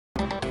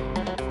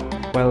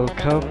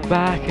Welcome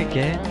back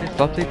again. It's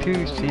lovely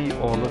to see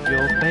all of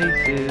your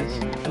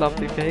faces.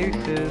 Lovely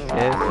faces.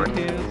 Yes, it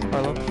is. I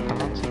love to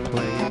dance and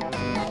play.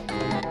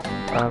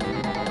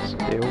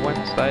 Still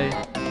Wednesday.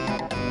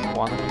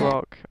 1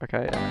 o'clock.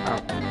 Okay.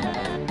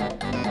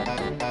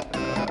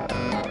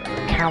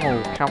 Camel.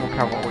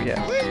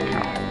 Yes,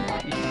 camel.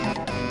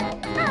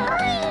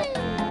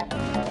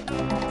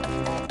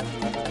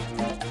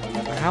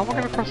 How am I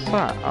going to cross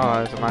that?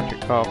 Oh, there's a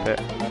magic carpet.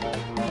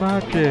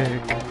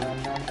 Magic!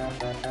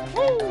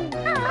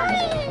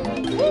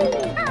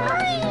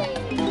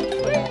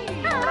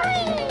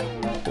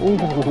 Ooh,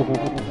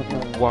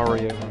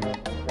 worrying.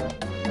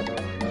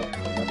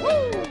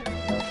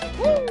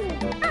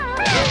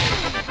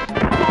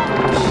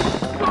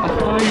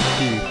 Thank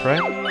you,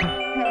 friend.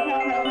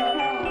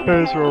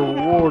 Here's your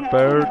reward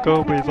there.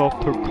 Dobby's off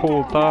to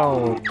cool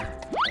down.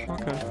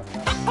 Okay.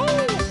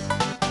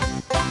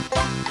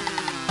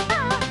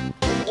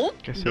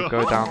 Guess he'll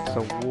go down to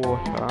the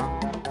water.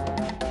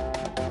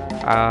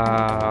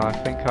 I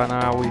think I know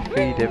how we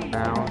feed him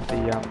now.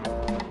 The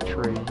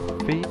tree.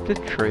 Feed the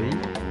tree?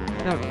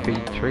 You don't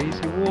feed trees,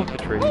 you water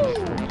trees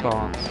or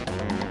plants.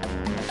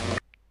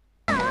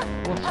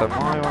 What am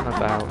I on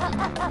about?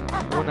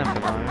 We'll never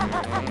know.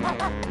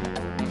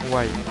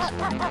 Wait.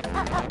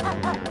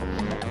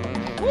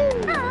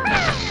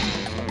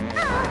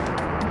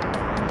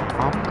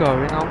 I'm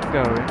going.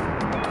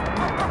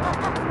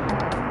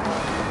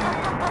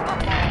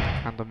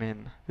 And I'm in.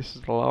 This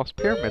is the last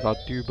pyramid, I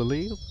do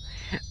believe.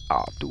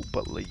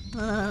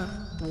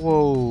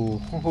 Whoa.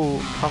 Oh,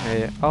 come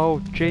here. Oh,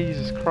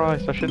 Jesus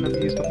Christ. I shouldn't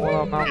have used them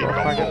all up now. I've got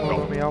a faggot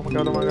all on me. Oh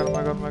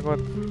my god.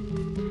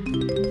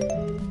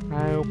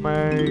 Help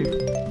me.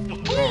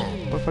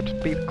 What if I just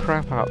beat the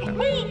crap out of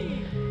them?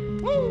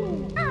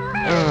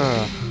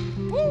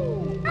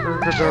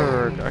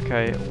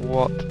 Okay,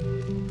 what?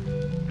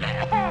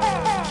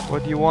 What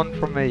do you want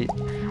from me?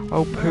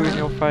 Oh, poo in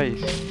your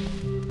face.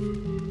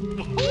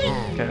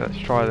 Okay, let's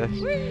try this.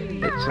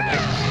 It's a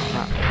mix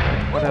match.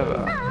 Whatever.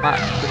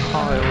 Match the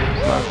tiles.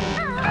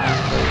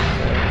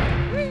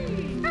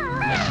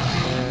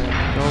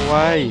 Go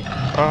away.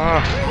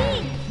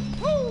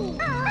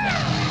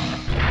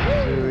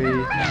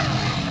 Kazooie.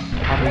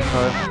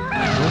 Honeycomb.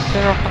 Was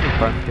there a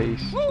honeycomb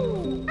piece?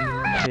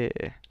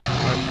 Here.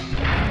 No,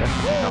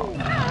 definitely not.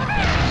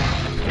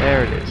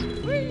 There it is.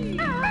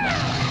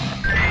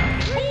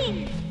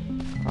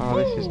 Oh,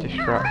 this is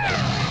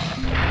distracting.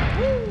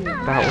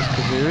 That was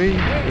Kazooie,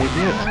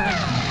 idiot.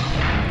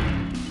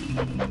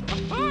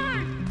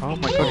 Oh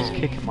my god, he's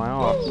kicking my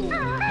ass.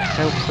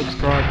 Help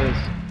subscribers.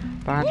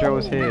 Banjo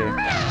was here.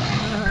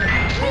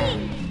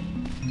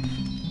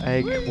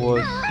 Egg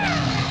was...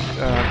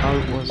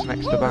 Note was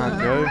next to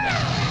Banjo.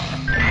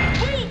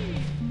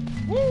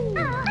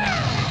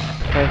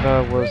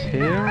 Feather was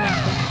here, I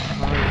think.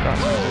 No,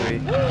 that's Kazooie.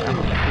 And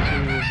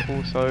Kazooie was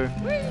also...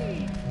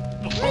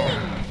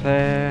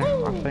 there,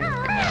 I think.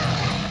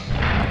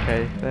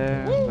 Okay,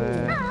 there.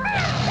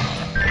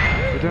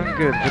 We're doing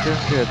good.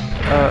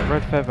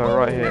 Red feather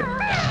right here.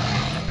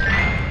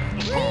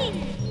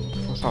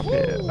 What's up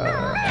here?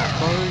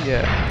 Oh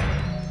yeah.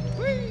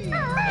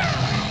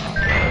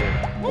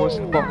 What was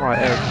in the bottom right?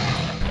 Egg.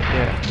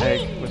 Yeah,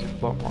 egg was in the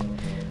bottom right.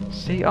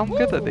 See, I'm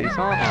good at these,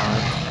 aren't I?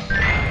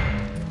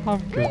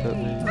 I'm good at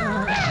these.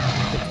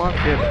 If I'm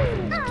good at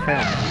these,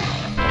 tell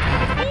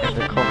me in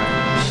the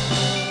comments.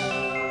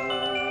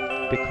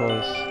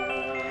 Because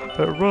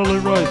it really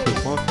raises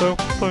my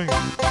self-esteem.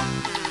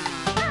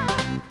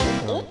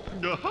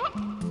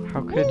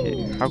 How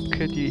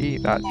could you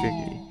eat that,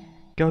 Jiggy?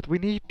 God, we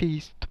need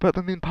these to put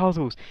them in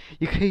puzzles.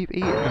 You keep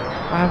eating them.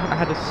 I haven't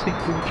had a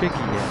single Jiggy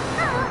yet.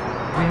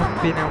 We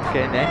haven't been able to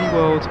get in any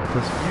worlds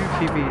because you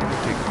keep eating the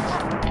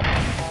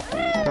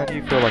Jiggies. Don't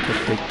you feel like a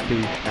big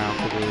thief now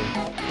for the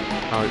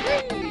notes?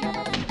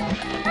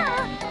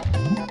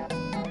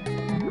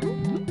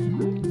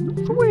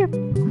 Swim!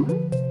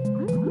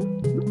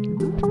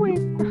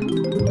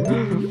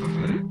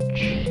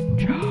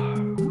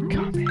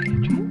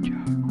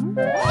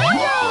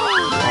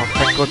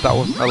 Thank God that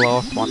wasn't the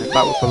last one. If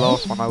that was the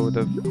last one, I would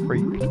have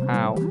freaked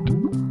out.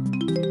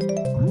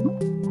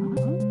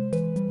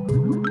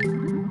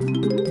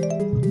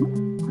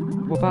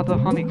 What about the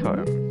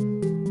honeycomb?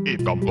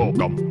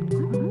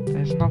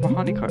 There's another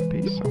honeycomb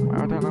piece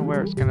somewhere. I don't know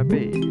where it's going to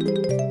be.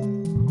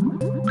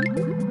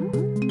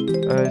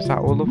 Is that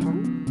all of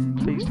them?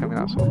 Please tell me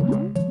that's all of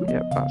them.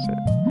 Yep, that's it.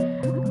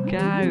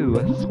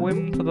 Go!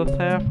 Swim to the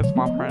surface,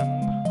 my friend.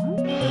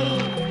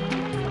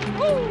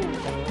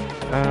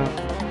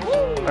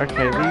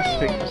 Okay, these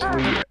things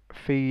we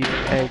feed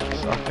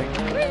eggs, I think.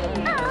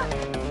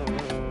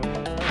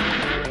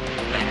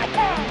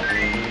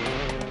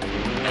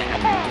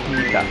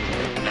 Feed that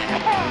egg.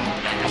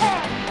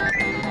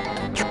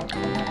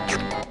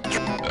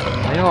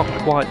 They are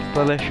quite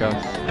delicious.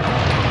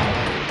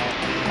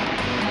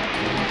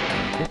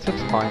 It's a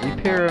tiny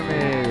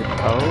pyramid.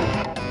 Oh.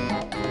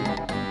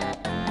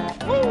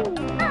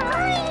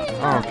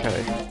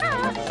 Okay.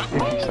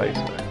 If you say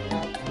so.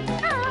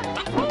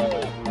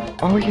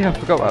 Oh yeah, I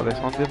forgot about this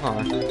one, didn't I?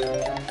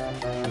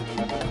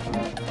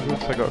 We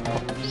also got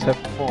 7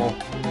 more.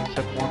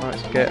 7 more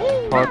nights to get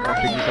 5 more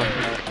jiggies, I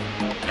think.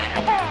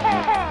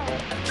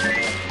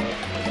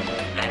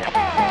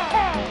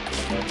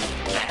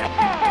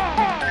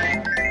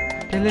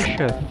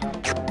 Delicious!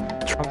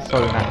 I'm so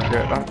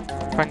inaccurate.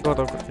 Thank God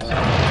I've got this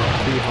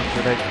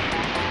 200 HP.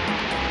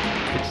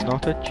 It's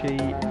not a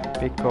cheat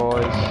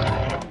because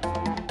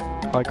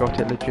I got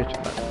it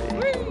legitimately.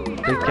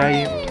 The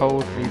game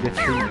told me the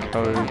cheat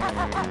code.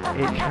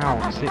 It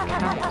counts.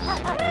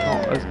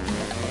 Not as,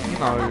 you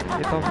know,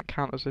 it doesn't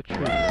count as a cheat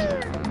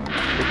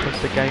because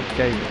the game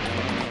gave it.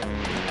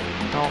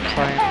 You know what I'm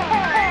saying?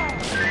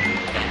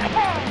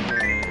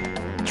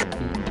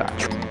 Eat that.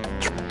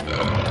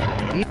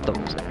 Eat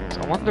those eggs. I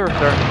wonder if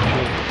there are any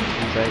children in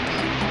these eggs.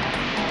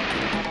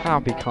 That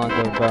would be kind of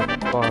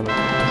violent and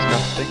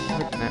disgusting,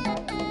 wouldn't it?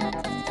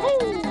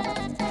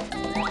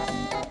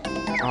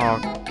 Oh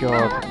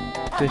god,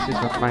 this is a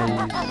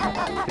maze.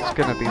 It's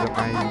gonna be the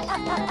maze.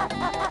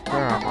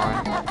 Where am I?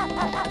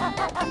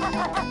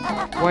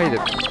 Wait a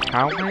minute,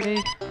 how many?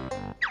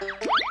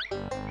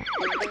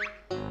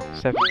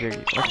 7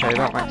 jiggies. Okay,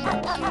 that makes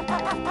sense.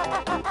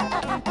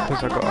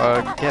 Because I've got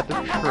to get the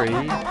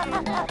tree,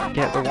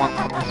 get the one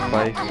from this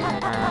place,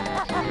 and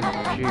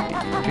the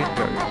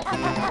Jingos.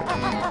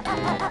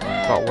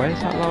 But where's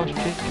that last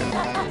Jingo?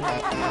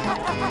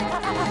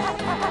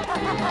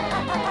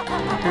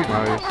 Who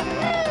knows?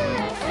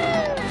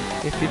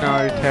 If you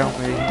know, tell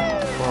me,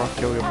 or I'll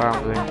kill your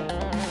family.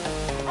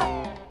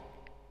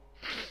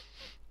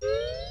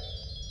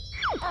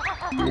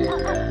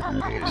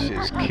 This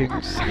is King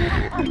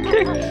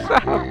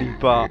Sandy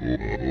Butt.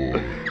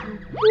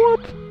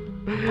 What?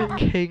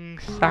 King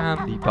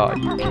Sandy Butt, are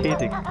you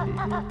kidding me?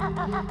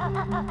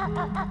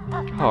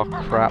 Oh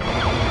crap.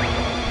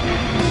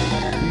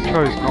 You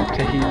chose not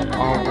to heed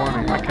our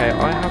warning. Okay,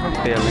 I have a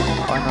feeling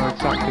I know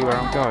exactly where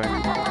I'm going.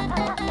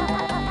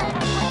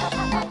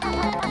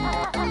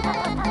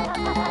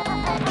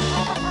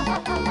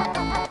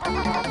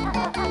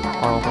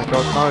 Oh my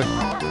god, no!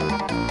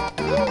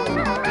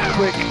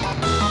 Quick!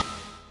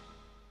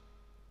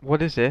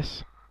 What is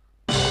this?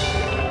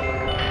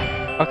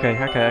 Okay. I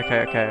don't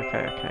care,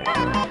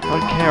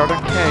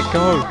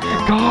 go!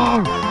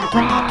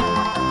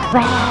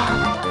 Run!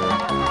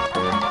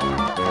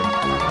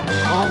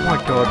 Oh my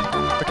god.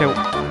 Okay,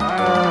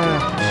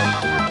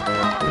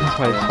 this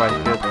way,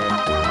 good.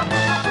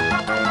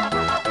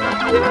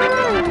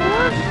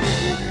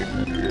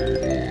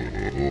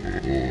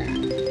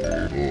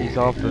 He's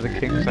after the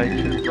King's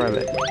Ancient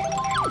Relic.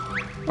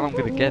 And I'm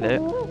gonna get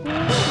it.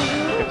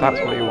 If that's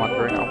what you're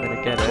wondering, I'm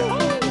gonna get it.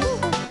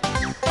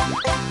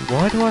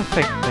 Why do I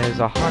think there's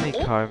a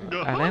honeycomb,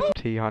 an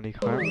empty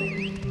honeycomb,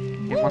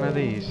 in one of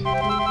these?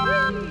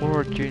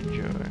 Or a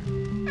ginger?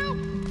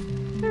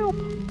 Help!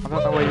 I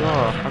don't know where you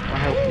are. How can I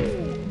help you?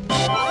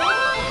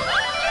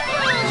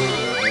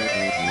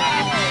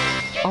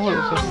 Oh, it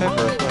was a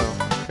feather as well.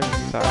 Couldn't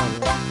use that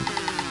earlier.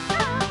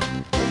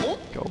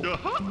 Gold.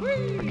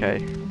 Okay,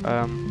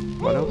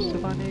 what else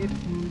did I need?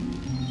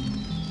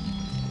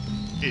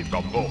 I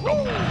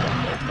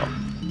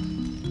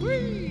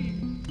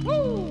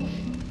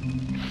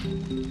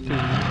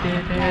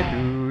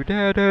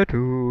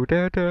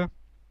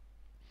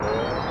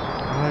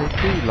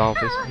do love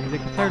this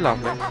music, it's so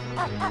lovely.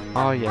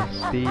 Ah yes,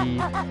 the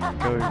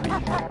Gobi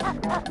thing.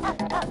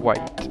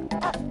 Wait.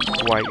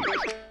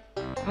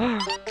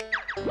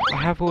 I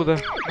have all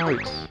the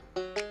notes.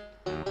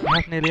 I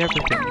have nearly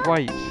everything.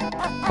 Wait.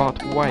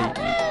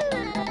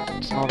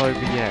 It's not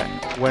over yet.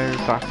 Where is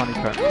that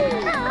honeycomb?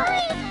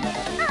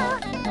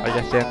 I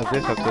guess the end of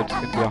this episode is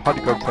going to be a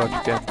honeycomb search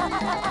again.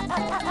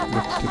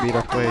 Looks to be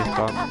that way,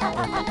 son.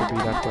 Looks to be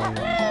that way.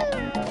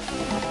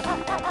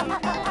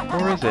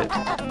 Or is it?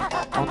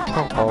 On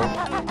top of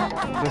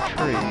the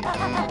tree?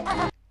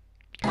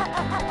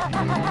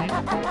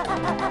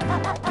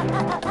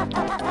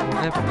 We'll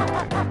never know.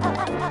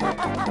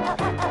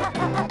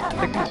 I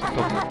think it's on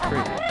top of the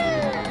tree.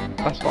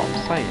 That's what I'm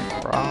saying,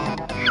 bruh.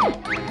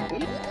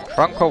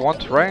 Trunker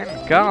wants rain?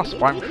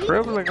 Gasp, I'm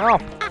shriveling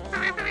up!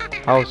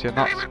 How's your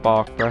nuts,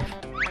 Spark Breath?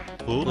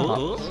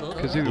 Nuts.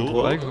 Kazooie,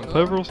 will eggs and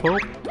pearls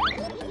help?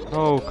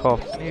 No,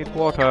 cough, need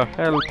water,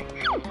 help!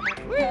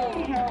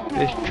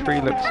 This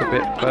tree looks a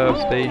bit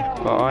thirsty,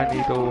 but I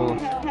need all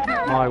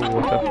my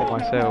water for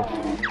myself.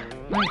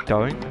 No you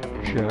don't,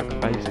 jerk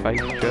face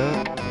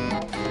jerk.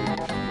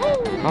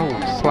 Oh,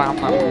 slam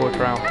that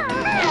water out of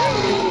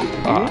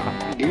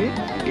me.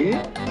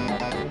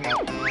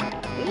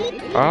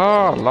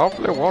 Ah,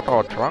 lovely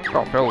water,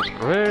 Trunker feels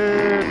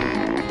great!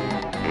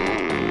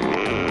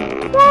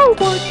 Oh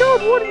my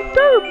god, what are you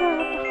doing, man?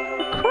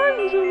 You're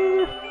crazy!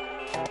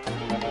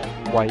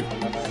 Wait.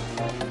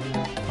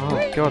 Oh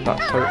god,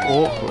 that's so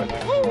awkward to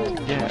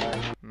get,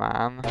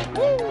 man.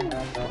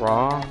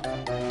 Bruh.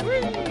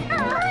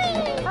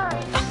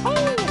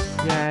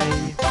 Yay.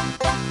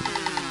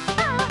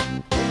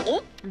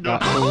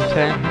 That's all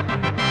 10.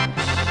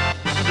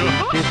 You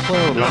did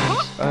well,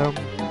 lads.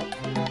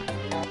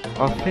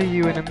 I'll see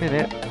you in a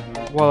minute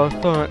while I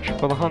search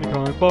for the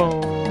honeycomb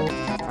bomb.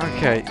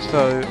 Okay,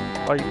 so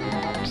I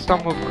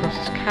stumbled across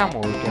this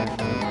camel again,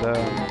 and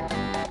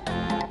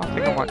I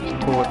think I might just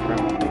torture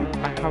him.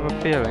 I have a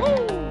feeling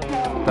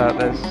that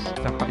there's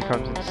the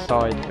honeycombs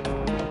inside him.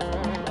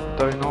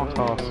 Do not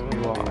ask me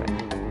why.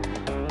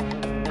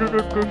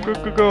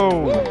 Go!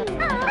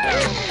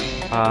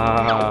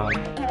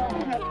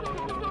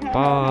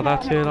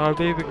 That's it. I'm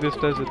leaving this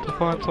desert to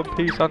find some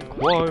peace and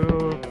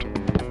quiet.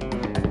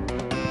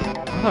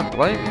 I don't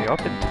blame you. I've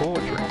been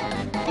torturing.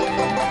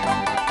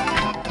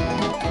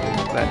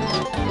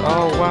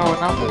 Oh wow,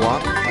 another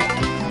one.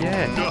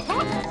 Yes.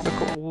 Look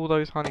at all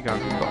those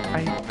honeycombs. We've got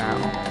 8 now.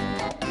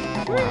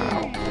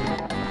 Wow.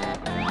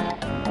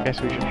 Guess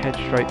we should head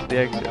straight to the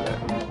exit then.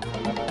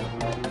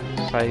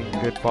 Saying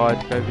goodbye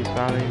to Gobi's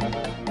Valley.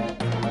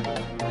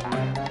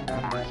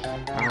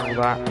 And all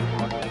that.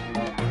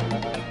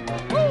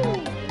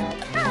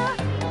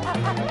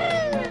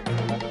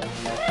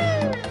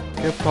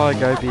 Goodbye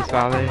Gobi's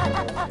Valley.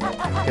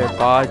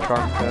 Goodbye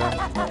Trunker.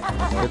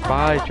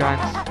 Goodbye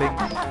giant sphinx.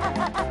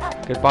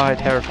 Goodbye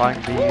terrifying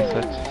bees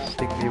that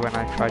sting me when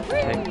I try to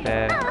take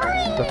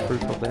the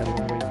fruit of their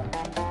loin.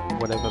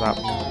 Whatever that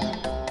means.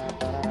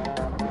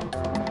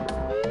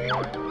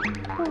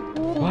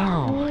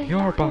 Wow,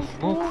 you're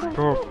best not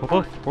score for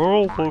this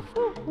world of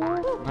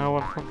no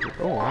 100.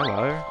 Oh,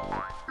 hello.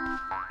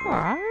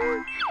 Hi.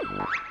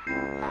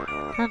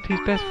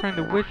 Auntie's best friend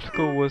at witch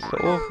school was the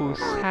awful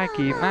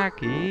Saggy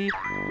Maggie.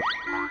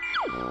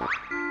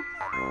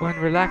 When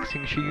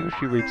relaxing, she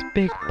usually reads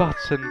Big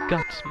Butts and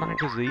Guts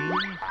magazine.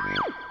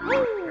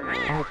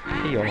 Oh,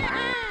 pee off.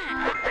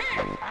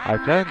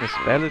 I've learned the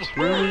spell, it's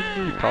really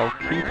neat. I'll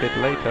keep it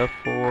later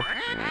for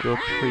your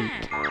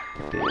treat,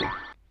 dear.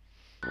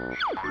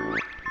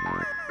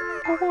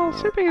 Oh well,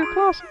 sipping a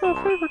glass of her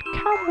favourite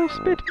Camel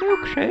Spit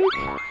milkshake.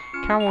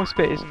 Camel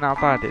Spit isn't that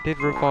bad, it did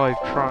revive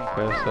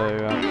Trunker, so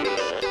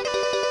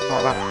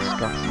not that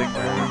disgusting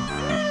really.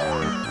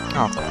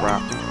 Oh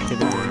crap, you're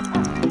kidding me.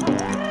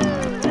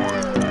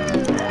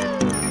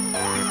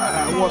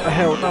 What the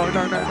hell? No.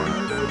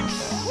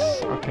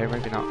 Okay,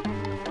 maybe not.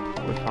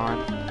 We're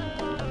fine.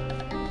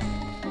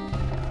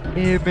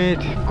 Here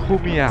mate,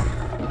 come here.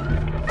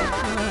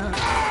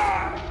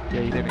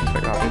 Yeah, you didn't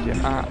expect that, did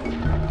you? Ah,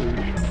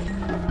 boosh.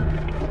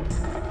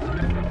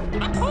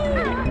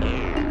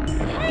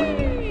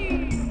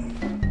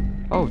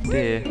 Oh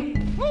dear.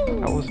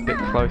 That was a bit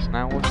close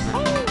now, wasn't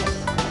it?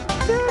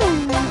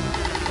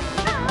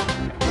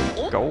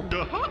 Gold.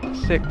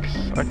 6.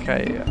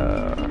 Okay,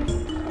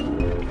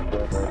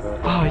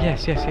 oh,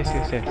 yes.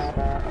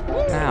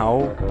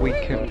 Now, we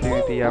can do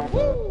the,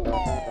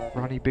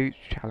 Ronnie Boots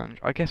challenge.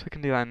 I guess we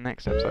can do that in the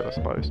next episode, I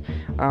suppose.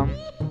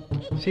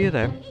 See you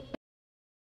then.